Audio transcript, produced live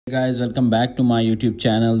Guys, welcome back to my YouTube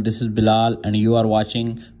channel. This is Bilal and you are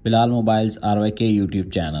watching Bilal Mobiles RYK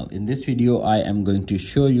YouTube channel. In this video I am going to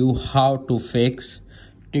show you how to fix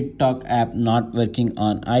TikTok app not working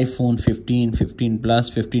on iPhone 15, 15 Plus,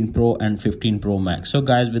 15 Pro and 15 Pro Max. So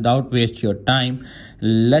guys, without waste your time,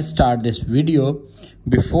 let's start this video.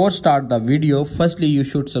 Before start the video, firstly you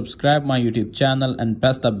should subscribe my YouTube channel and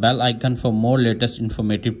press the bell icon for more latest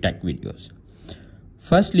informative tech videos.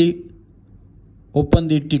 Firstly, open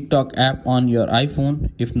the TikTok app on your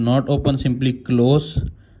iPhone. If not open, simply close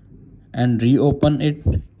and reopen it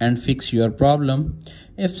and fix your problem.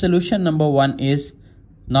 If solution number 1 is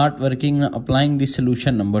not working, applying the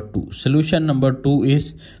solution number 2. Solution number 2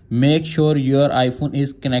 is make sure your iPhone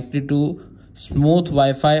is connected to smooth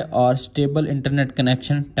Wi-Fi or stable internet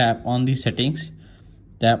connection. Tap on the settings,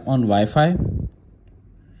 tap on Wi-Fi.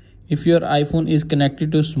 If your iPhone is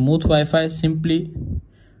connected to smooth Wi-Fi, simply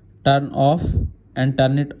turn off and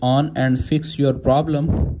turn it on and fix your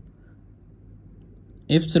problem.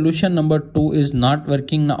 If solution number 2 is not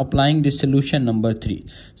working, now applying the solution number 3.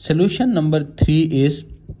 Solution number 3 is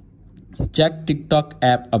check TikTok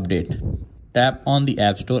app update. Tap on the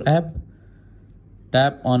App Store app,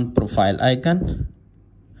 tap on profile icon,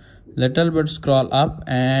 little bit scroll up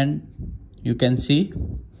and you can see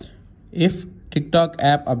if TikTok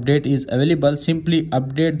app update is available, simply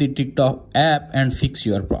update the TikTok app and fix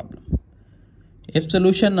your problem. If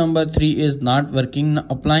solution number 3 is not working,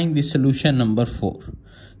 applying the solution number 4.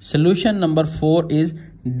 Solution number 4 is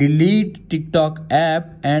delete TikTok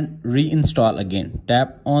app and reinstall again.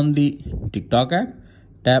 Tap on the TikTok app,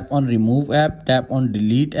 tap on remove app, tap on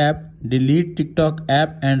delete app, delete TikTok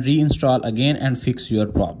app and reinstall again and fix your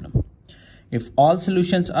problem. If all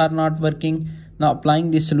solutions are not working, now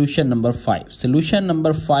applying the solution number 5. Solution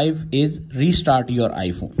number 5 is restart your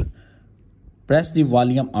iPhone. Press the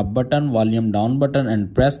volume up button, volume down button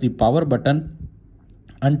and press the power button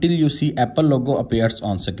until you see Apple logo appears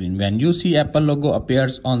on screen. When you see Apple logo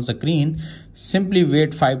appears on screen, simply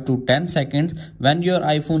wait 5 to 10 seconds. When your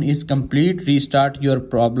iPhone is complete restart, your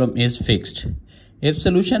problem is fixed. If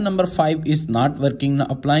solution number 5 is not working, now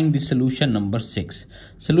applying the solution number 6.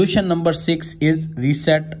 Solution number 6 is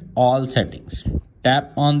reset all settings.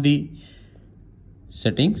 Tap on the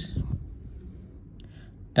settings,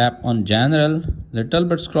 tap on general, little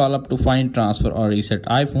bit scroll up to find transfer or reset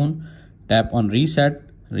iPhone, tap on reset,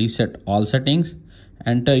 reset all settings,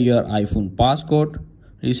 enter your iPhone passcode,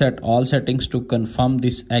 reset all settings to confirm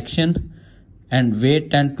this action and wait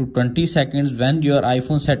 10 to 20 seconds. When your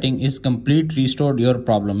iPhone setting is complete restored, your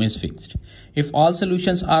problem is fixed. If all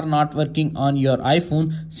solutions are not working on your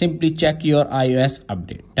iPhone, simply check your iOS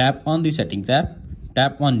update. Tap on the settings app,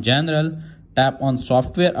 tap on general, tap on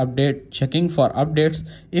software update, checking for updates.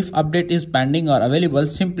 If update is pending or available,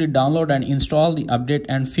 simply download and install the update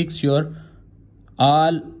and fix your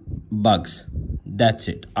all bugs. That's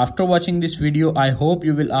it. After watching this video, I hope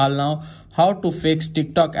you will all know how to fix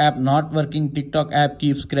TikTok app not working. TikTok app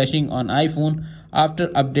keeps crashing on iPhone after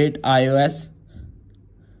update iOS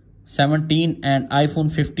 17 and iPhone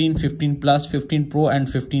 15, 15 Plus, 15 Pro and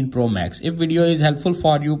 15 Pro Max. If video is helpful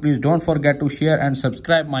for you, please don't forget to share and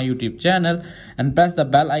subscribe my YouTube channel and press the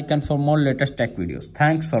bell icon for more latest tech videos.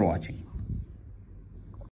 Thanks for watching.